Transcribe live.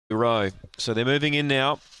row. So they're moving in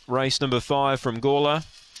now. Race number 5 from Gawler.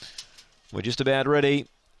 We're just about ready.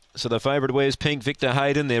 So the favourite wears pink, Victor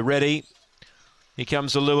Hayden. They're ready. Here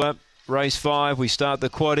comes the lure. Race 5. We start the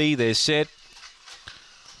quaddie. They're set.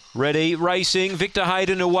 Ready, racing. Victor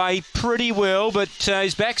Hayden away pretty well, but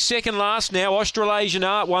he's back second last now. Australasian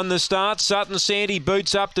Art won the start. Sutton Sandy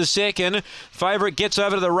boots up to second. Favourite gets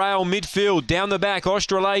over to the rail midfield. Down the back,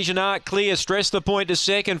 Australasian Art clear. Stress the point to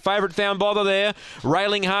second. Favourite found bother there.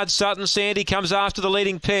 Railing hard, Sutton Sandy comes after the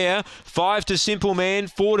leading pair. 5 to Simple Man.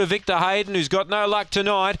 4 to Victor Hayden, who's got no luck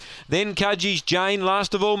tonight. Then Cudgy's Jane.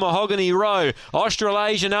 Last of all, Mahogany Row.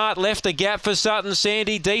 Australasian Art left a gap for Sutton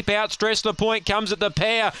Sandy. Deep out, Stress the point comes at the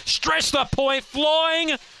pair. Stress the point,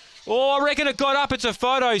 flying. Oh, I reckon it got up. It's a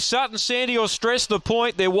photo. Sutton Sandy or Stress the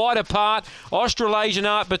point. They're wide apart. Australasian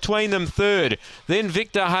Art between them third. Then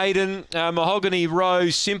Victor Hayden, Mahogany Row,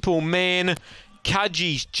 Simple Man,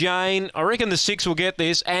 Cudgy's Jane. I reckon the 6 will get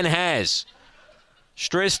this and has.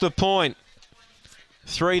 Stress the point.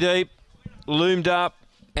 3 deep, loomed up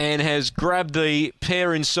and has grabbed the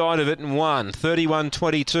pair inside of it and won.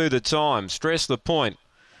 31.22 the time. Stress the point.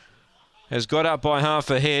 Has got up by half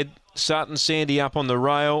a head. Sutton Sandy up on the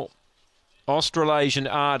rail. Australasian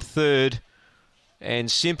Art third. And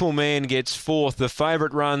Simple Man gets fourth. The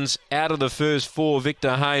favourite runs out of the first 4.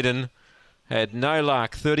 Victor Hayden had no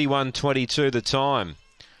luck. 31.22 the time.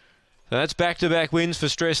 So that's back-to-back wins for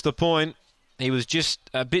Stress the Point. He was just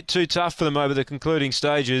a bit too tough for them over the concluding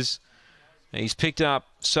stages. He's picked up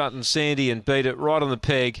Sutton Sandy and beat it right on the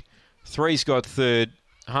peg. 3's got third.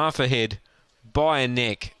 Half a head by a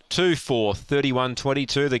neck. 2-4,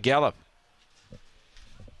 31.22 the gallop.